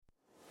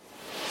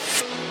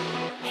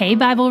Hey,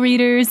 Bible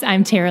readers,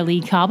 I'm Tara Lee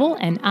Cobble,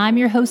 and I'm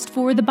your host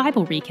for the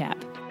Bible Recap.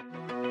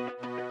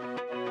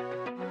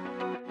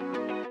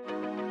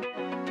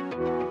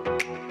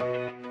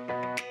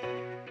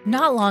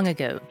 Not long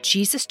ago,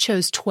 Jesus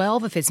chose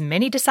 12 of his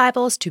many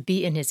disciples to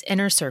be in his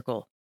inner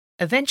circle.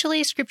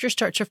 Eventually, Scripture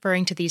starts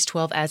referring to these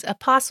 12 as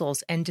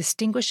apostles and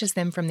distinguishes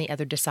them from the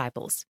other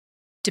disciples.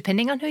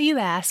 Depending on who you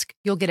ask,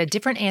 you'll get a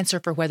different answer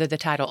for whether the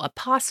title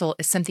apostle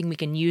is something we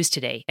can use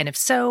today, and if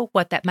so,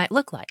 what that might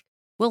look like.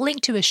 We'll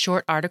link to a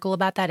short article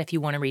about that if you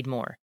want to read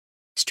more.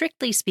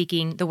 Strictly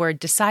speaking, the word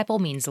disciple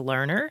means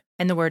learner,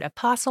 and the word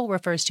apostle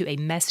refers to a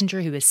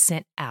messenger who is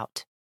sent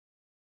out.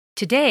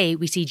 Today,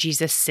 we see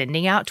Jesus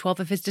sending out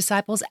 12 of his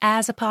disciples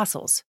as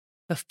apostles.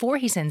 Before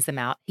he sends them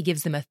out, he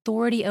gives them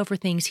authority over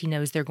things he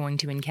knows they're going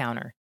to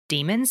encounter: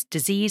 demons,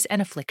 disease,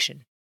 and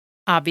affliction.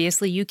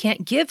 Obviously, you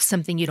can't give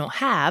something you don't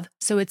have,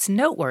 so it's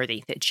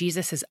noteworthy that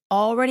Jesus has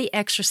already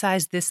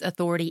exercised this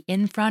authority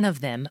in front of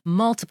them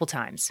multiple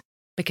times.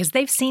 Because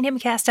they've seen him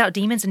cast out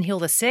demons and heal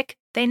the sick,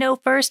 they know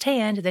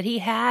firsthand that he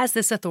has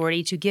this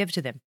authority to give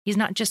to them. He's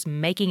not just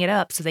making it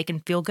up so they can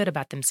feel good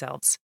about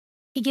themselves.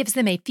 He gives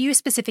them a few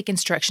specific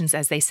instructions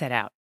as they set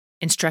out.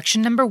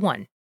 Instruction number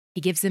 1,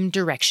 he gives them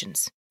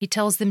directions. He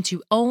tells them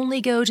to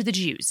only go to the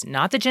Jews,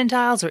 not the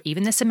Gentiles or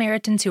even the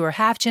Samaritans who are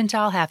half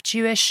Gentile, half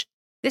Jewish.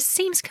 This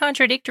seems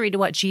contradictory to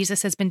what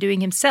Jesus has been doing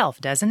himself,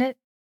 doesn't it?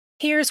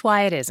 Here's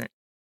why it isn't.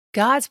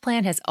 God's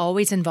plan has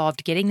always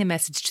involved getting the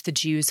message to the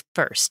Jews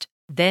first,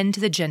 then to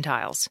the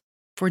Gentiles.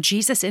 For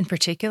Jesus in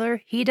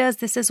particular, he does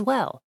this as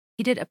well.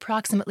 He did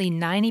approximately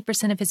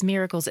 90% of his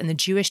miracles in the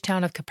Jewish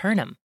town of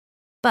Capernaum.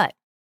 But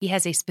he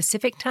has a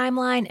specific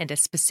timeline and a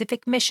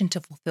specific mission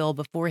to fulfill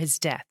before his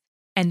death.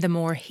 And the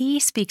more he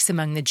speaks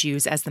among the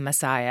Jews as the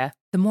Messiah,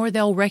 the more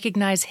they'll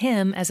recognize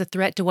him as a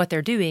threat to what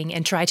they're doing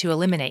and try to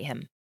eliminate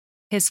him.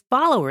 His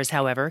followers,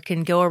 however,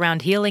 can go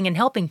around healing and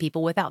helping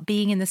people without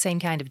being in the same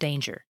kind of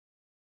danger.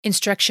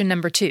 Instruction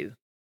number 2.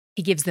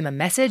 He gives them a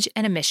message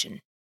and a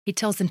mission. He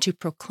tells them to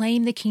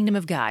proclaim the kingdom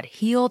of God,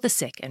 heal the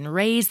sick, and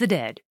raise the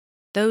dead.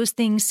 Those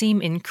things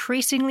seem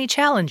increasingly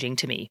challenging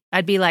to me.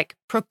 I'd be like,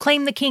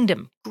 proclaim the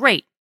kingdom,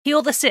 great.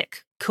 Heal the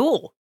sick,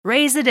 cool.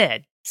 Raise the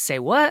dead, say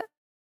what?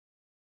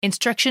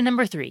 Instruction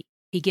number 3.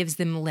 He gives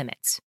them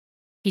limits.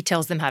 He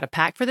tells them how to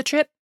pack for the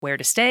trip, where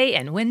to stay,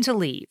 and when to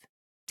leave.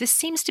 This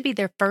seems to be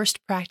their first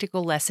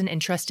practical lesson in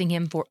trusting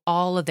him for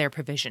all of their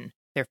provision,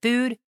 their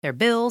food, their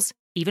bills,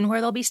 even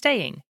where they'll be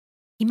staying.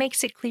 He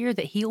makes it clear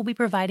that he will be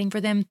providing for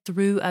them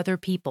through other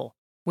people,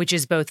 which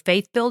is both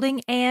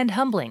faith-building and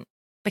humbling,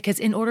 because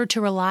in order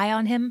to rely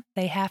on him,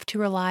 they have to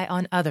rely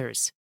on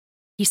others.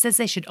 He says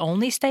they should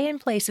only stay in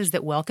places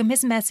that welcome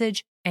his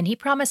message, and he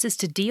promises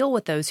to deal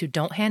with those who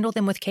don't handle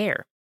them with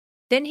care.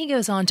 Then he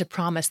goes on to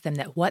promise them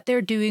that what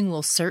they're doing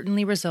will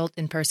certainly result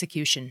in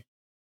persecution.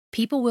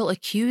 People will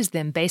accuse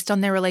them based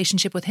on their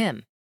relationship with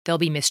him. They'll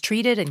be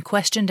mistreated and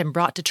questioned and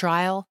brought to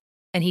trial.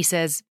 And he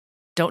says,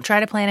 don't try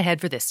to plan ahead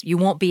for this. You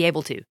won't be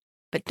able to.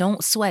 But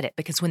don't sweat it,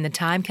 because when the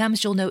time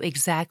comes, you'll know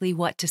exactly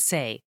what to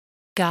say.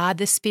 God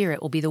the Spirit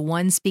will be the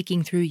one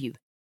speaking through you.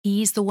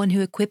 He's the one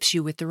who equips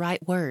you with the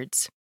right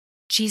words.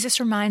 Jesus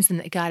reminds them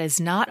that God is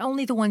not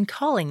only the one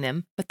calling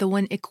them, but the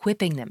one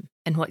equipping them.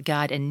 And what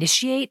God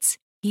initiates,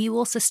 he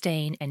will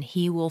sustain and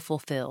he will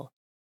fulfill.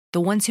 The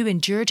ones who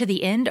endure to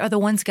the end are the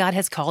ones God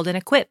has called and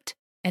equipped,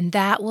 and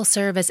that will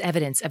serve as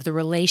evidence of the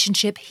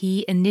relationship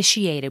he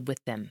initiated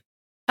with them.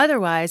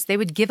 Otherwise, they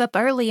would give up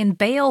early and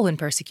bail when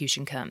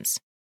persecution comes.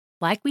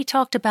 Like we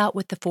talked about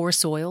with the 4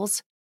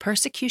 soils,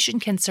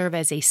 persecution can serve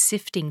as a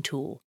sifting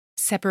tool,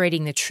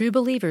 separating the true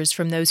believers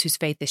from those whose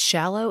faith is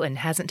shallow and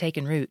hasn't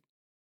taken root.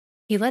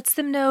 He lets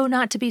them know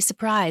not to be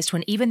surprised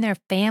when even their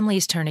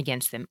families turn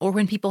against them or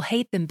when people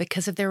hate them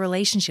because of their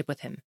relationship with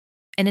him.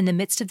 And in the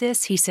midst of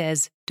this, he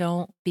says,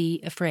 don't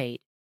be afraid,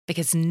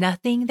 because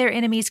nothing their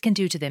enemies can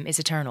do to them is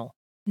eternal.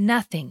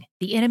 Nothing.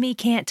 The enemy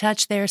can't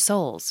touch their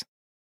souls.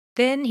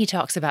 Then he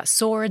talks about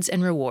swords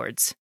and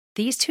rewards.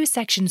 These 2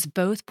 sections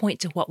both point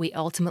to what we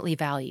ultimately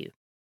value.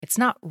 It's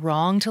not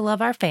wrong to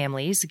love our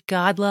families.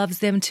 God loves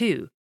them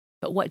too.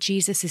 But what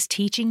Jesus is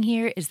teaching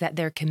here is that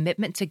their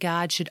commitment to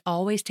God should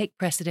always take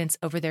precedence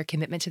over their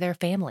commitment to their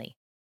family.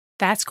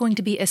 That's going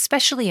to be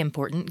especially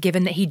important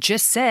given that he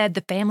just said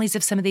the families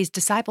of some of these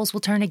disciples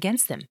will turn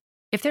against them.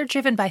 If they're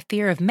driven by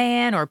fear of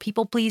man or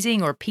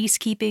people-pleasing or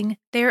peacekeeping,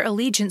 their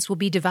allegiance will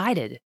be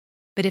divided.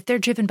 But if they're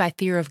driven by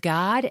fear of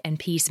God and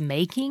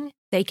peacemaking,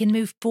 they can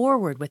move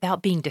forward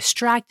without being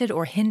distracted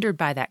or hindered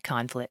by that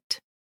conflict.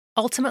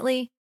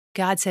 Ultimately,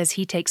 God says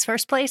he takes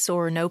first place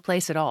or no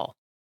place at all.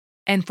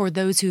 And for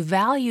those who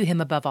value him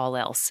above all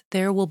else,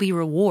 there will be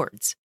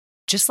rewards.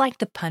 Just like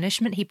the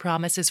punishment he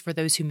promises for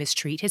those who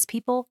mistreat his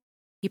people,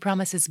 he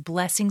promises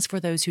blessings for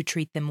those who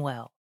treat them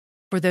well.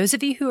 For those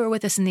of you who are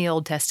with us in the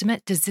Old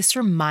Testament, does this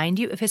remind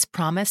you of his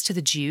promise to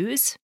the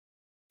Jews?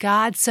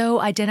 God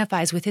so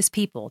identifies with his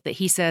people that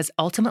he says,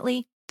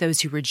 ultimately, those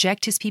who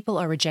reject his people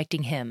are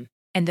rejecting him,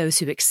 and those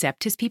who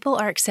accept his people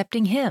are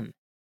accepting him.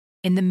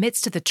 In the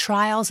midst of the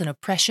trials and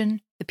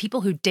oppression, The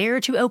people who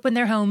dare to open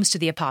their homes to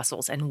the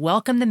apostles and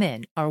welcome them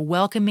in are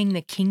welcoming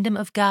the kingdom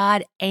of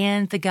God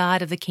and the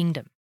God of the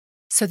kingdom.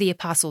 So the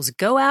apostles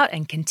go out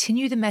and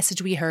continue the message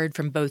we heard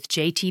from both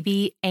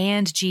JTB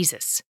and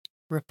Jesus.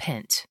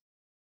 Repent.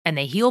 And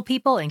they heal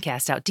people and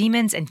cast out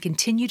demons and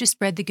continue to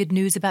spread the good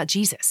news about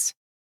Jesus.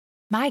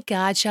 My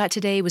God shot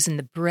today was in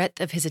the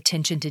breadth of his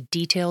attention to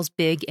details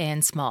big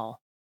and small.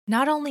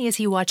 Not only is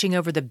he watching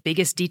over the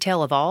biggest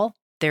detail of all,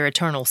 their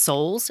eternal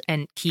souls,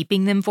 and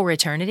keeping them for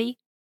eternity,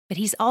 but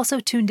he's also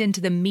tuned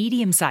into the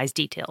medium-sized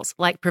details,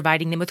 like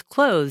providing them with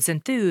clothes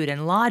and food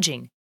and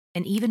lodging,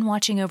 and even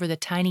watching over the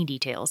tiny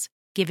details,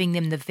 giving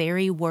them the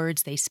very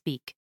words they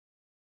speak.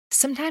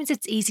 Sometimes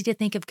it's easy to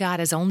think of God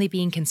as only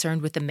being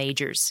concerned with the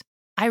majors.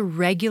 I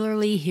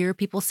regularly hear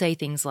people say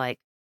things like,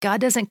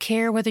 God doesn't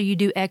care whether you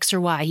do X or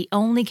Y, he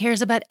only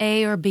cares about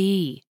A or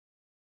B.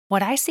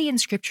 What I see in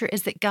Scripture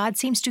is that God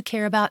seems to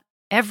care about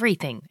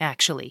everything,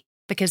 actually,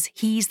 because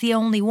he's the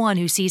only one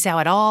who sees how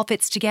it all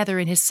fits together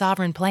in his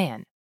sovereign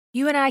plan.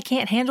 You and I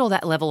can't handle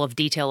that level of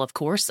detail, of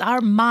course. Our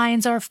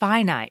minds are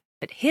finite,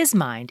 but his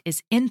mind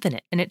is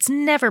infinite, and it's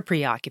never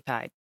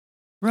preoccupied.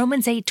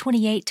 Romans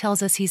 8:28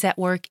 tells us he's at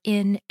work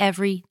in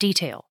every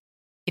detail.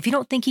 If you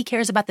don't think he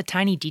cares about the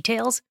tiny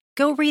details,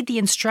 go read the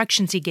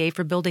instructions he gave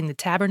for building the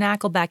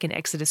tabernacle back in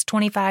Exodus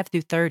 25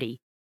 through 30.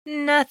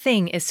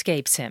 Nothing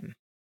escapes him.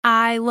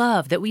 I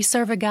love that we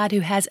serve a God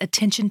who has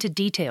attention to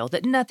detail,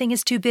 that nothing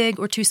is too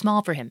big or too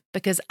small for him,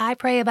 because I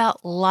pray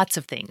about lots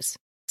of things.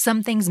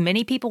 Some things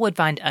many people would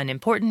find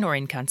unimportant or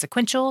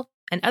inconsequential,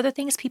 and other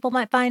things people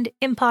might find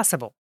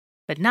impossible.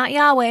 But not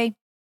Yahweh.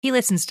 He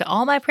listens to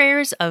all my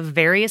prayers of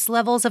various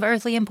levels of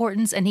earthly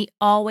importance, and he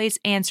always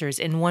answers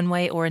in one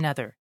way or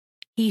another.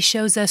 He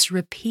shows us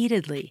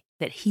repeatedly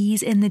that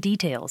he's in the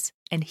details,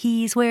 and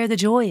he's where the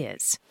joy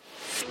is.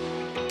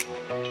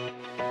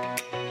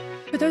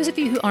 For those of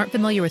you who aren't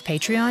familiar with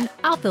Patreon,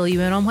 I'll fill you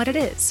in on what it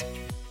is.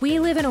 We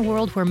live in a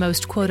world where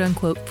most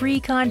quote-unquote free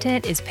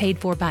content is paid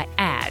for by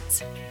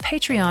ads.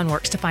 Patreon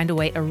works to find a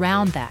way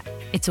around that.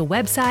 It's a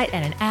website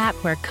and an app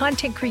where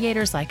content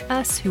creators like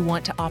us who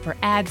want to offer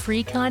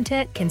ad-free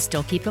content can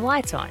still keep the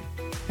lights on.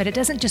 But it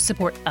doesn't just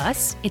support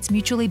us, it's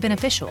mutually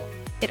beneficial.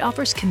 It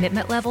offers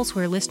commitment levels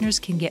where listeners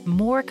can get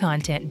more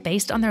content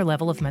based on their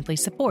level of monthly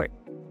support.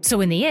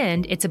 So in the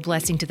end, it's a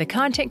blessing to the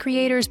content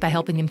creators by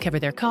helping them cover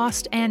their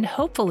cost, and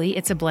hopefully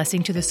it's a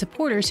blessing to the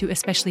supporters who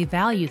especially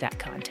value that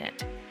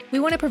content. We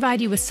want to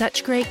provide you with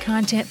such great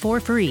content for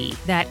free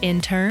that,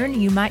 in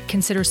turn, you might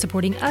consider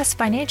supporting us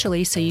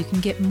financially so you can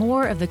get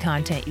more of the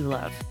content you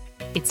love.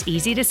 It's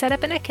easy to set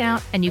up an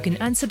account, and you can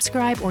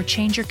unsubscribe or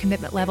change your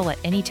commitment level at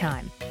any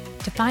time.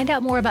 To find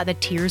out more about the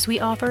tiers we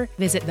offer,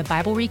 visit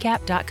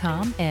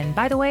thebiblerecap.com. And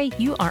by the way,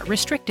 you aren't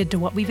restricted to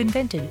what we've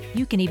invented.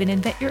 You can even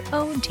invent your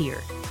own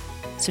tier.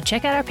 So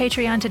check out our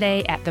Patreon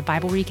today at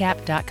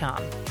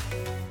thebiblerecap.com.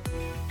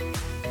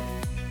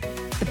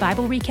 The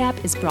Bible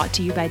Recap is brought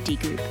to you by D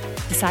Group,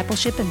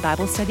 discipleship and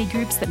Bible study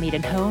groups that meet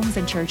in homes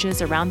and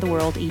churches around the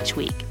world each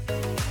week.